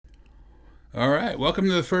All right, welcome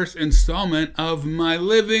to the first installment of my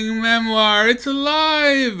living memoir. It's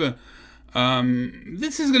alive!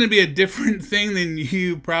 This is going to be a different thing than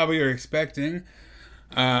you probably are expecting.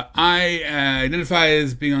 I identify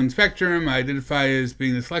as being on the spectrum. I identify as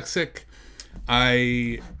being dyslexic.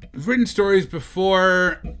 I've written stories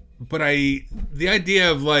before, but the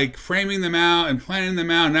idea of like framing them out and planning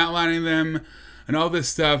them out and outlining them and all this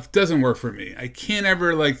stuff doesn't work for me. I can't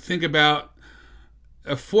ever like think about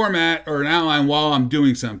a format or an outline while I'm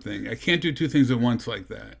doing something. I can't do two things at once like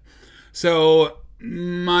that. So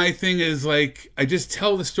my thing is like I just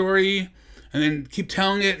tell the story and then keep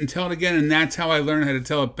telling it and tell it again, and that's how I learn how to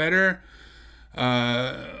tell it better.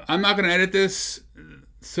 I'm not going to edit this,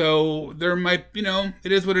 so there might,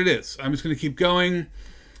 it is what it is. I'm just going to keep going.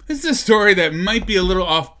 This is a story that might be a little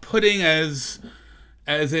off-putting as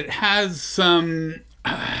it has some.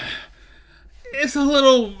 It's a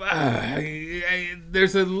little.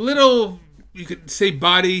 There's a little, you could say,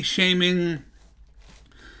 body shaming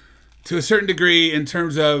to a certain degree in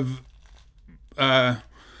terms of.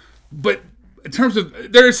 But in terms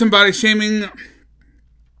of, there is some body shaming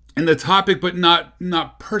in the topic, but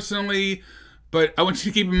not personally. But I want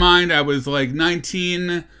you to keep in mind, I was like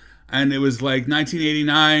 19, and it was like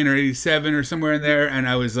 1989 or 87 or somewhere in there, and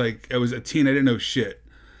I was a teen. I didn't know shit.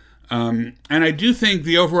 And I do think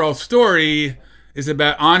the overall story is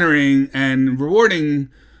about honoring and rewarding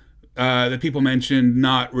the people mentioned,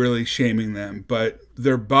 not really shaming them, but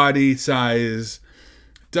their body size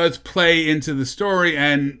does play into the story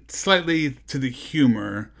and slightly to the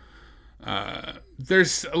humor.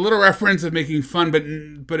 There's a little reference of making fun,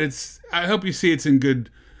 but it's. I hope you see it's in good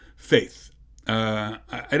faith. I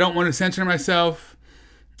don't want to censor myself.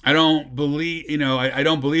 I don't believe, I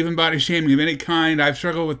don't believe in body shaming of any kind. I've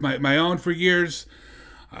struggled with my own for years.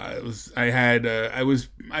 There's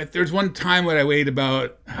one time when I weighed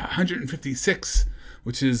about 156,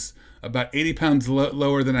 which is about 80 pounds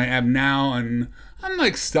lower than I am now. And I'm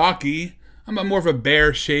like stocky. I'm more of a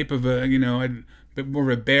bear shape of a man.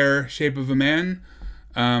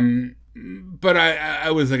 But I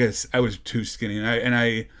was too skinny, and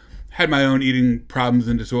I had my own eating problems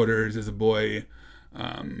and disorders as a boy.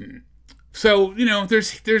 So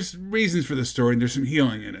there's reasons for the story, and there's some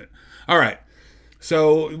healing in it. All right,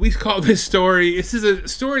 so we call this story. This is a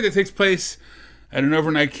story that takes place at an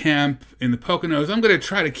overnight camp in the Poconos. I'm going to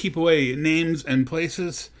try to keep away names and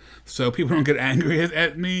places so people don't get angry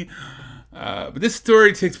at me. But this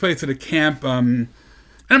story takes place at a camp, and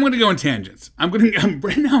I'm going to go on tangents.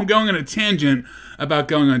 Right now I'm going on a tangent about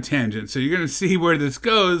going on tangents. So you're going to see where this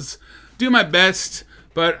goes. Do my best.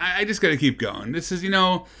 But I just got to keep going. This is,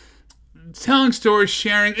 telling stories,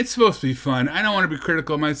 sharing. It's supposed to be fun. I don't want to be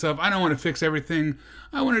critical of myself. I don't want to fix everything.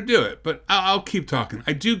 I want to do it. But I'll keep talking.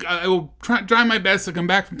 I will try my best to come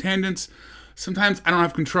back from tangents. Sometimes I don't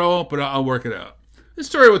have control, but I'll work it out. This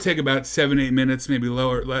story will take about 7-8 minutes, maybe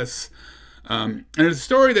lower or less. And it's a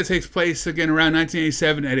story that takes place, again, around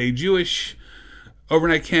 1987 at a Jewish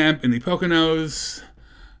overnight camp in the Poconos.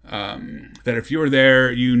 That if you're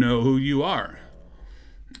there, you know who you are.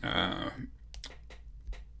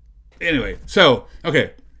 Anyway, so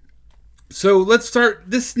let's start.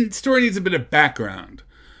 This story needs a bit of background.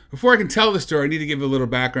 Before I can tell the story, I need to give a little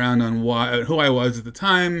background on who I was at the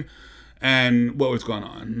time and what was going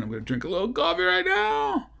on. I'm going to drink a little coffee right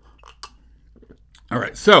now. All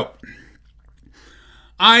right, so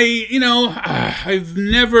I've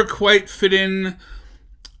never quite fit in.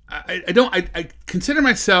 I consider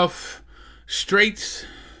myself straight,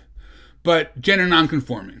 but gender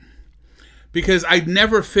nonconforming, because I'd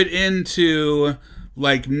never fit into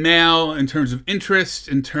like male in terms of interest,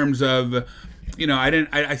 in terms of,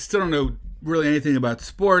 I still don't know really anything about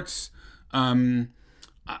sports. I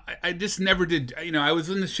just never did. I was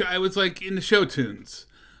in the show. I was like in the show tunes.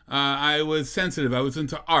 I was sensitive. I was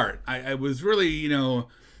into art. I was really,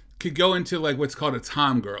 could go into like what's called a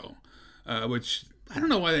tom girl, which I don't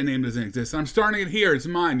know why that name doesn't exist. I'm starting it here. It's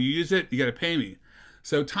mine. You use it, you got to pay me.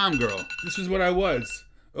 So, Tom Girl. This is what I was.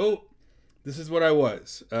 This is what I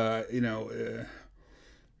was. All right,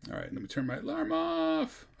 let me turn my alarm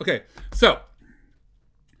off. Okay, so,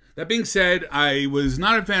 that being said, I was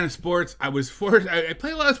not a fan of sports. I was forced. I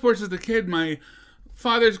played a lot of sports as a kid. My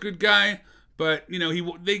father's a good guy, but,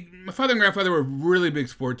 my father and grandfather were really big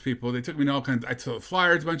sports people. They took me to all kinds. I saw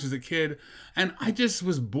Flyers a bunch as a kid, and I just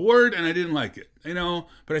was bored, and I didn't like it,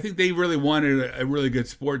 But I think they really wanted a really good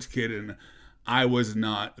sports kid, and I was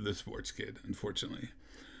not the sports kid, unfortunately.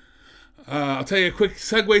 I'll tell you a quick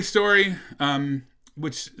segue story,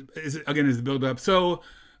 which is the build-up. So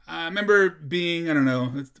I remember being, I don't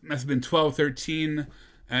know, it must have been 12, 13,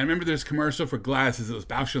 And I remember there's a commercial for glasses. It was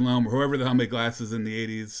Bausch and Lomb or whoever the hell made glasses in the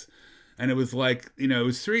 80s. And it was like, it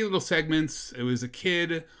was 3 little segments. It was a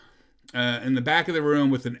kid in the back of the room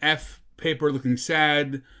with an F paper looking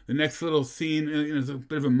sad. The next little scene is a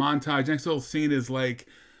bit of a montage. The next little scene is like,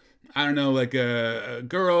 I don't know, like a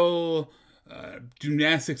girl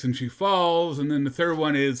gymnastics and she falls. And then the third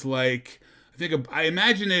one is like, I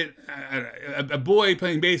imagine it, a boy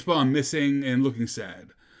playing baseball and missing and looking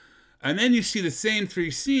sad. And then you see the same 3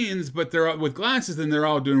 scenes, but they're all, with glasses, and they're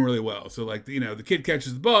all doing really well. So, like, the kid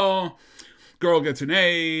catches the ball, girl gets an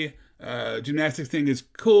A, gymnastics thing is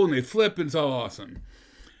cool, and they flip, and it's all awesome.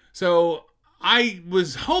 So I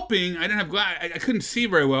was hoping, I didn't have I couldn't see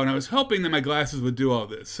very well, and I was hoping that my glasses would do all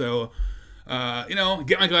this. So,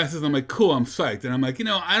 get my glasses, and I'm like, cool, I'm psyched. And I'm like,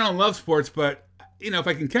 I don't love sports, but, if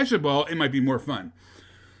I can catch a ball, it might be more fun.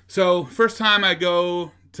 So, first time I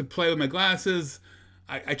go to play with my glasses,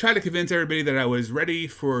 I tried to convince everybody that I was ready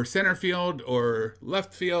for center field or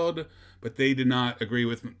left field, but they did not agree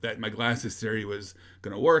with that my glasses theory was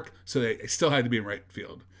going to work, so I still had to be in right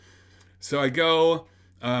field. So I go,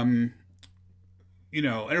 and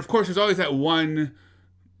of course there's always that one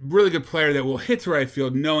really good player that will hit to right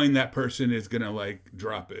field knowing that person is going to, like,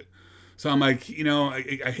 drop it. So I'm like,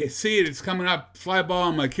 I see it, it's coming up, fly ball,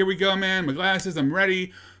 I'm like, here we go, man, my glasses, I'm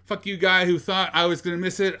ready. Fuck you guy who thought I was going to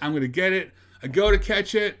miss it, I'm going to get it. I go to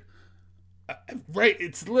catch it, right,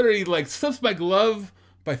 it's literally like slips my glove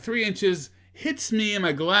by 3 inches, hits me in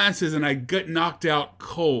my glasses, and I get knocked out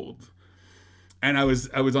cold. And I was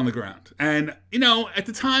on the ground. And, at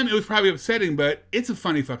the time, it was probably upsetting, but it's a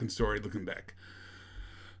funny fucking story looking back.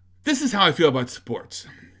 This is how I feel about sports.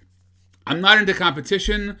 I'm not into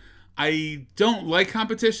competition. I don't like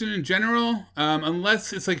competition in general,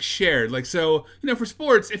 unless it's like shared. Like, so, for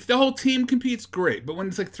sports, if the whole team competes, great. But when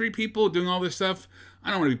it's like 3 people doing all this stuff, I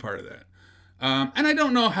don't want to be part of that. And I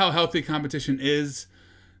don't know how healthy competition is.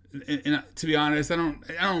 And to be honest, I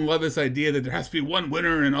don't love this idea that there has to be one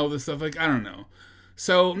winner and all this stuff. Like, I don't know.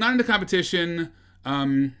 So, not into competition,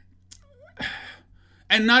 and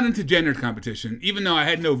not into gendered competition. Even though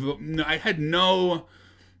I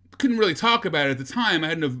couldn't really talk about it at the time. I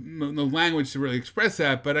had no language to really express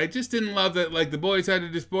that, but I just didn't love that, like, the boys had to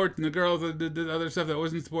do sports and the girls did the other stuff that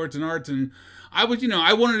wasn't sports and arts, and I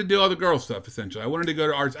wanted to do all the girl stuff, essentially. I wanted to go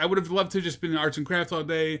to arts. I would have loved to just been in arts and crafts all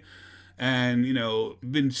day and,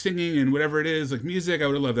 been singing and whatever it is, like music. I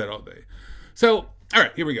would have loved that all day. So, all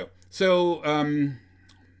right, here we go. So,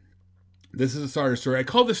 this is a starter story. I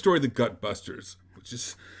call this story the Gutbusters, which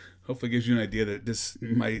is hopefully gives you an idea that this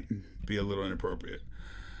might be a little inappropriate.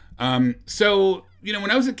 So,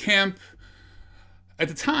 when I was at camp, at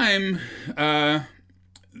the time,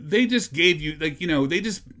 they just gave you, like, they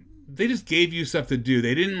just gave you stuff to do.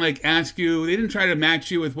 They didn't, like, ask you, they didn't try to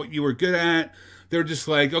match you with what you were good at. They were just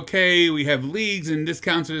like, okay, we have leagues and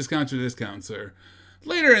discounts or discounts or discounts. Or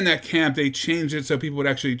later in that camp, they changed it so people would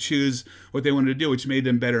actually choose what they wanted to do, which made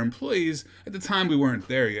them better employees. At the time, we weren't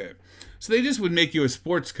there yet. So they just would make you a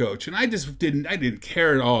sports coach, and I didn't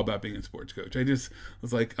care at all about being a sports coach. I just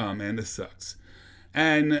was like, oh man, this sucks.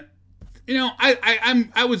 And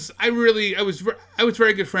I was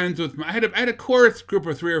very good friends with I had a core group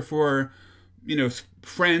of 3 or 4,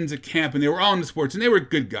 friends at camp, and they were all into sports, and they were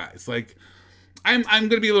good guys. Like, I'm going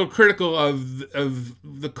to be a little critical of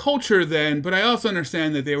the culture then, but I also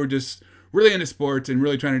understand that they were just really into sports and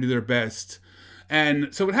really trying to do their best.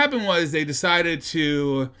 And so what happened was they decided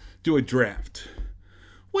to do a draft,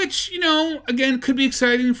 which, again, could be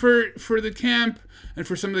exciting for the camp and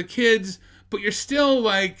for some of the kids, but you're still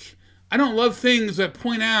like, I don't love things that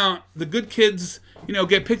point out the good kids,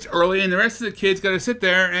 get picked early and the rest of the kids got to sit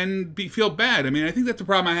there and feel bad. I mean, I think that's the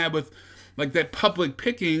problem I have with, like, that public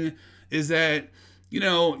picking is that,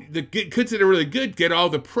 the kids that are really good get all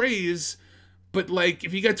the praise, but, like,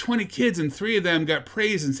 if you got 20 kids and 3 of them got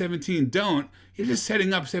praise and 17 don't, you're just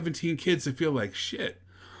setting up 17 kids to feel like shit.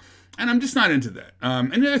 And I'm just not into that.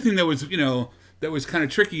 And the other thing that was, that was kind of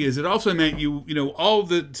tricky is it also meant all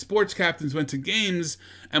the sports captains went to games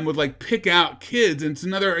and would, like, pick out kids. And it's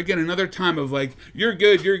another time of, like, you're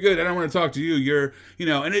good. I don't want to talk to you. You're,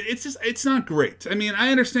 and it's not great. I mean, I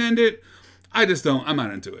understand it. I'm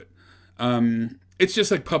not into it. It's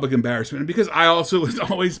just like public embarrassment. And because I also was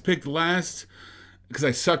always picked last because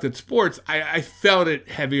I sucked at sports, I felt it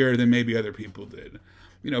heavier than maybe other people did.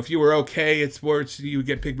 If you were okay at sports, you would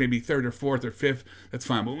get picked maybe 3rd or 4th or 5th, that's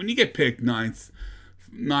fine. But when you get picked 9th,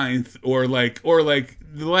 or like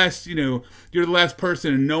the last, you're the last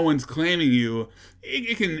person and no one's claiming you,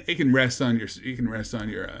 it can rest on your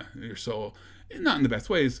soul, not in the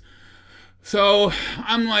best ways. So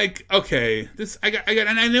I'm like, okay, this I got,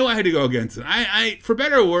 and I knew I had to go against it. I for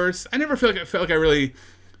better or worse, I never felt like I really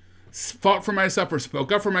fought for myself or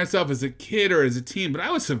spoke up for myself as a kid or as a teen, but I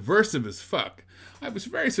was subversive as fuck. I was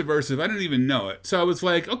very subversive. I didn't even know it. So I was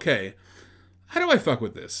like, okay, how do I fuck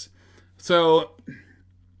with this? So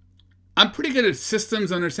I'm pretty good at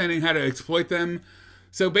systems, understanding how to exploit them.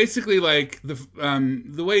 So basically, like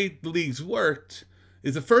the way the leagues worked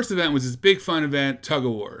is the first event was this big fun event, tug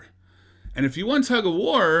of war, and if you won tug of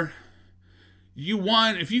war, you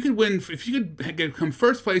won. If you could win, if you could come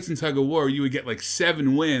first place in tug of war, you would get like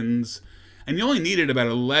 7 wins, and you only needed about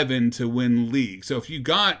 11 to win league. So if you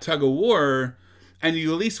got tug of war, and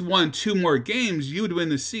you at least won 2 more games, you would win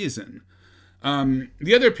the season.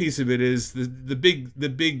 The other piece of it is there's a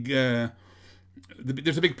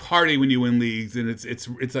big party when you win leagues, and it's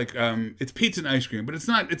like it's pizza and ice cream, but it's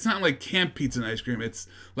not like camp pizza and ice cream. It's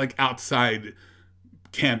like outside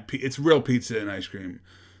camp. It's real pizza and ice cream.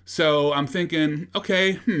 So I'm thinking,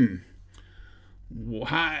 okay, I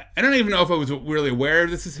don't even know if I was really aware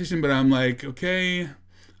of this decision, but I'm like, okay,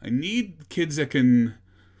 I need kids that can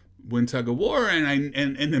win tug of war, and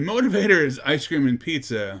the motivator is ice cream and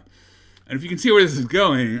pizza. And if you can see where this is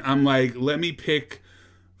going, I'm like, let me pick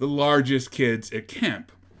the largest kids at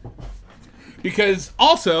camp. Because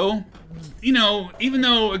also, even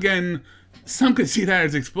though, again, some could see that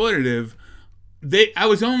as exploitative, I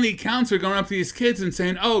was only a counselor going up to these kids and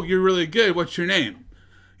saying, oh, you're really good. What's your name?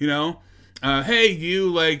 Hey, you,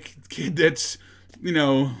 like, kid that's,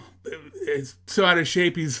 is so out of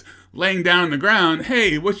shape he's laying down on the ground.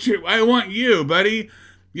 Hey, I want you, buddy.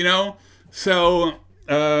 So,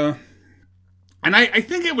 and I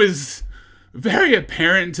think it was very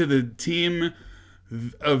apparent to the team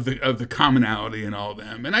of the commonality in all of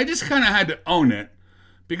them. And I just kind of had to own it.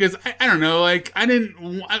 Because I don't know, like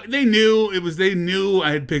they knew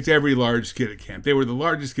I had picked every large kid at camp. They were the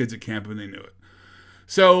largest kids at camp, and they knew it.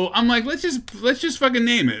 So I'm like, let's just fucking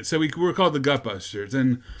name it. So we were called the Gutbusters,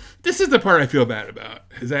 and this is the part I feel bad about,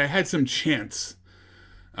 is I had some chance.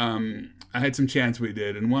 We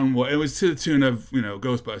did, and it was to the tune of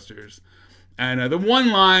Ghostbusters, and the one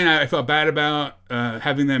line I felt bad about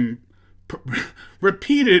having them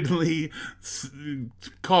repeatedly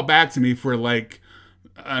call back to me for like,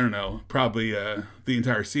 I don't know, probably the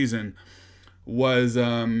entire season, was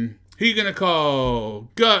who you gonna call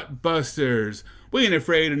Gutbusters? We ain't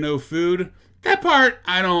afraid of no food. That part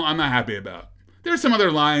I'm not happy about. There's some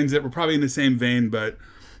other lines that were probably in the same vein, but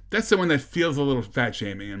that's the one that feels a little fat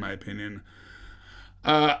shaming in my opinion.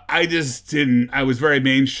 I just didn't. I was very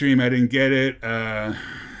mainstream. I didn't get it. I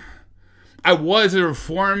was a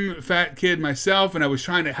reform fat kid myself, and I was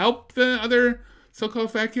trying to help the other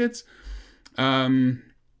so-called fat kids.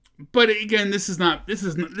 But again, this is not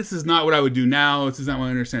what I would do now. This is not what I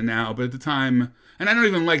understand now. But at the time, and I don't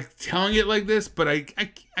even like telling it like this, but I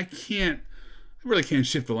really can't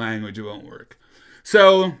shift the language. It won't work.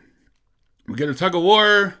 So we get a tug of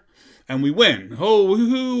war, and we win. Oh,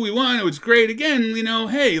 woohoo, we won. It was great. Again,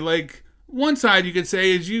 hey, like one side you could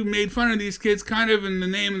say is you made fun of these kids kind of in the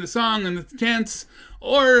name of the song and the chants,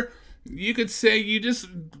 or you could say you just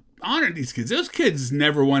honored these kids. Those kids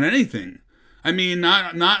never won anything. I mean,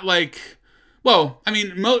 not like, well, I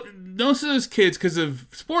mean, most of those kids, because of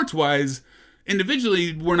sports-wise,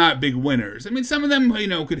 individually were not big winners. I mean, some of them,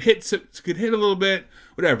 could hit a little bit,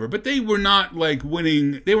 whatever, but they were not like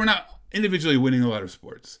winning. They were not individually winning a lot of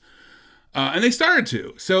sports, and they started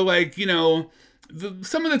to. So, like,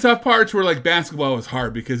 some of the tough parts were like basketball was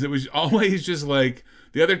hard because it was always just like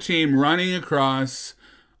the other team running across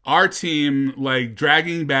our team, like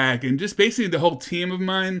dragging back, and just basically the whole team of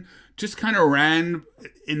mine just kind of ran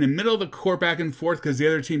in the middle of the court back and forth because the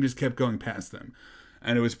other team just kept going past them.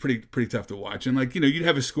 And it was pretty tough to watch. And like, you'd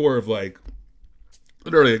have a score of like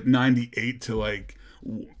literally like 98 to like,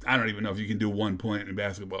 I don't even know if you can do 1 point in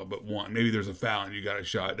basketball, but one. Maybe there's a foul and you got a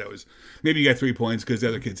shot. Maybe you got 3 points because the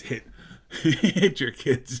other kids hit your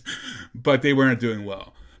kids, but they weren't doing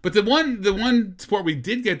well. But the one sport we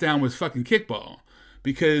did get down was fucking kickball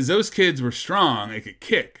because those kids were strong. They could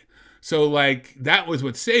kick. So, like, that was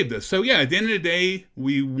what saved us. So, yeah, at the end of the day,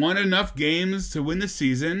 we won enough games to win the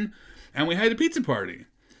season, and we had a pizza party.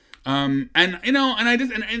 And I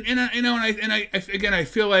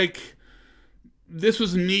feel like this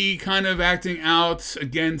was me kind of acting out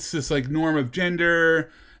against this, like, norm of gender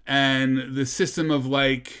and the system of,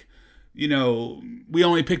 like, we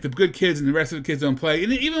only pick the good kids and the rest of the kids don't play.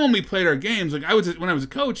 And even when we played our games, like, when I was a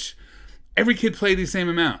coach, every kid played the same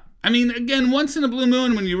amount. I mean, again, once in a blue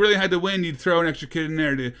moon, when you really had to win, you'd throw an extra kid in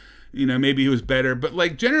there to, maybe he was better. But,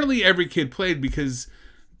 like, generally every kid played because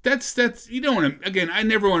that's you don't want to. Again, I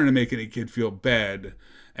never wanted to make any kid feel bad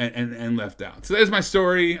and left out. So there's my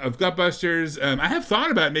story of Gutbusters. I have thought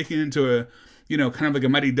about making it into a, kind of like a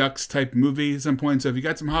Mighty Ducks type movie at some point. So if you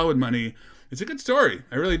got some Hollywood money, it's a good story.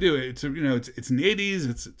 I really do. It's it's in the 80s.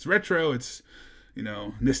 It's retro. It's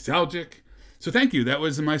nostalgic. So thank you. That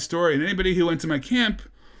was my story. And anybody who went to my camp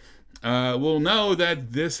will know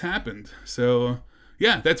that this happened. So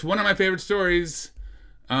yeah, that's one of my favorite stories.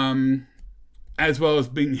 As well as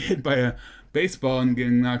being hit by a baseball and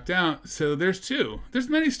getting knocked out. So there's two. There's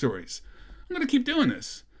many stories. I'm going to keep doing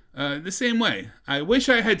this the same way. I wish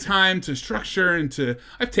I had time to structure and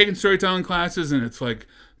I've taken storytelling classes and it's like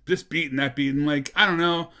this beat and that beat and like, I don't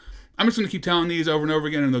know. I'm just going to keep telling these over and over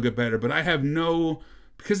again and they'll get better. But I have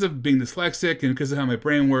because of being dyslexic and because of how my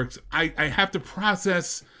brain works, I have to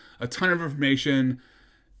process a ton of information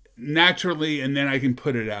naturally and then I can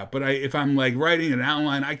put it out. But if I'm like writing an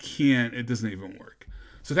outline, I can't. It doesn't even work.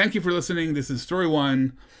 So thank you for listening. This is story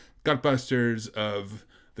 1, Gutbusters of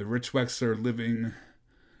the Rich Wexler living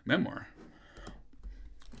memoir.